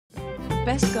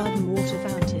Best garden water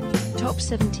fountain. Top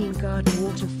 17 garden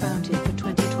water fountain for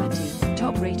 2020.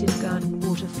 Top rated garden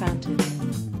water fountain.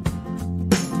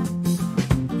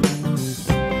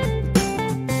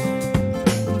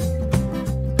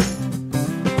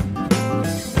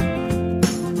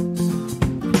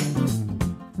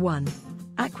 One.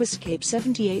 Aquascape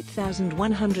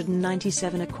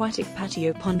 78,197 Aquatic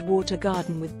Patio Pond Water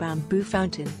Garden with Bamboo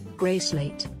Fountain, Grey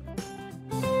Slate.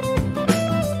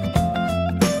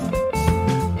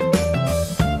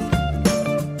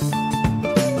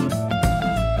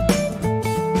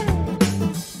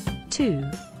 Two.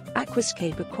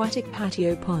 Aquascape Aquatic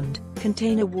Patio Pond,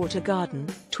 Container Water Garden,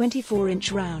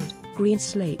 24-inch round, green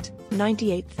slate,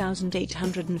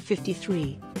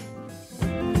 98,853.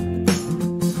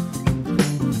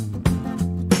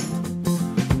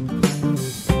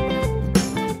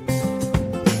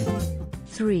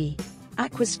 3.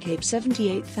 Aquascape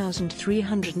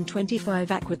 78,325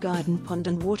 Aquagarden Pond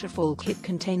and Waterfall Kit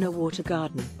Container Water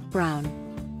Garden, brown.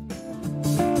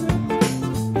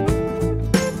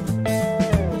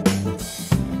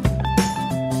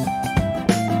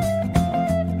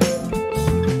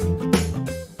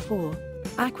 4.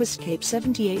 Aquascape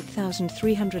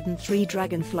 78,303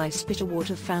 Dragonfly Spitter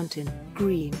Water Fountain,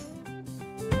 green.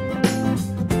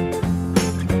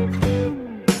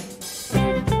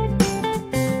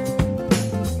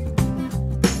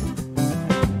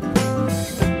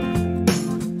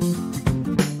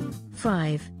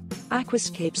 5.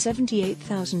 Aquascape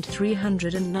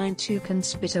 78,309 Toucan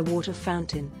Spitter Water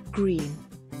Fountain, green.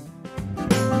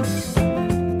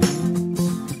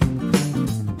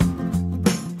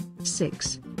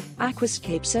 6.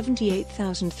 Aquascape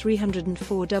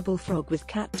 78,304 Double Frog with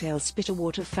Cattail Spitter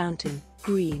Water Fountain,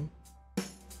 green.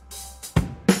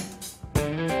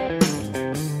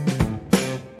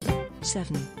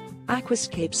 7.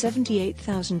 Aquascape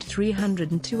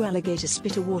 78,302 Alligator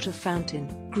Spitter Water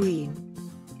Fountain, green.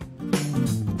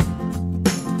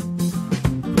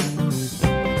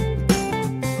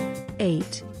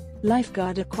 8.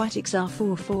 Lifeguard Aquatics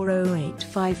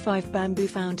R440855 Bamboo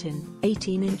Fountain,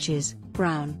 18 inches,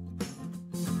 brown.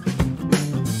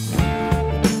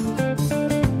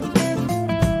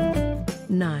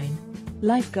 9.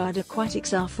 Lifeguard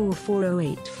Aquatics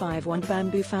R440851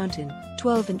 Bamboo Fountain,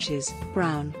 12 inches,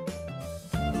 brown.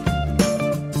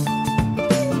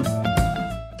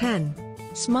 10.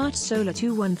 Smart Solar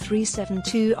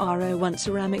 21372 R01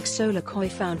 Ceramic Solar Koi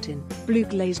Fountain, blue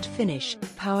glazed finish,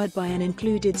 powered by an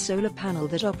included solar panel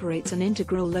that operates an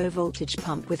integral low voltage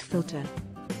pump with filter.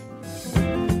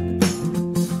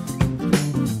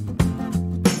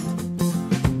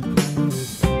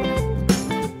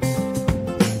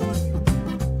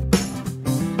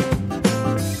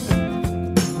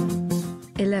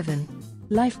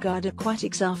 Lifeguard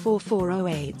Aquatics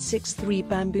R440863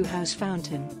 Bamboo House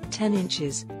Fountain, 10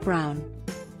 inches, brown.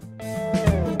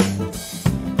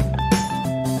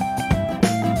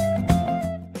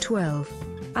 12.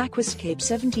 Aquascape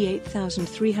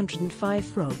 78,305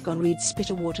 Frog on Reed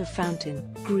Spitter Water Fountain,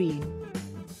 green.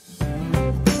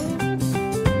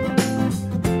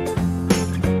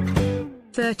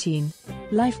 13.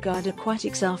 Lifeguard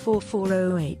Aquatics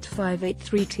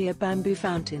R440858 Clear Bamboo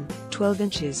Fountain, 12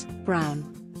 inches, brown.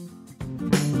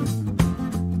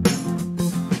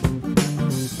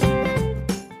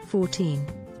 14.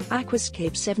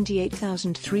 Aquascape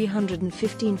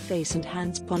 78,315 Face and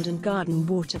Hands Pond and Garden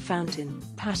Water Fountain,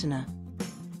 patina.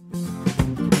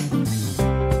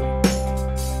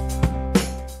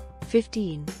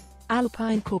 15.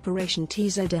 Alpine Corporation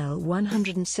TZL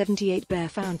 178 Bear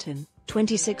Fountain,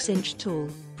 26-inch tall,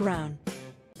 brown.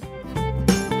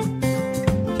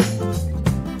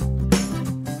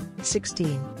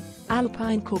 16.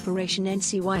 Alpine Corporation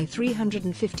NCY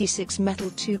 356 Metal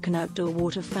Toucan Outdoor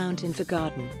Water Fountain for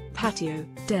garden, patio,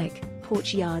 deck,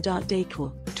 porch yard art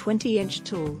decor, 20-inch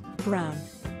tall, brown.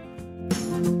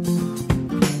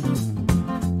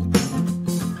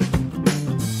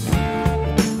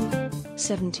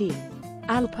 17.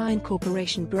 Alpine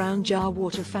Corporation Brown Jar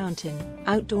Water Fountain,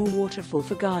 Outdoor Waterfall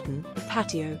for garden,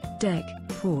 patio, deck,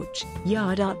 porch,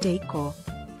 yard art decor,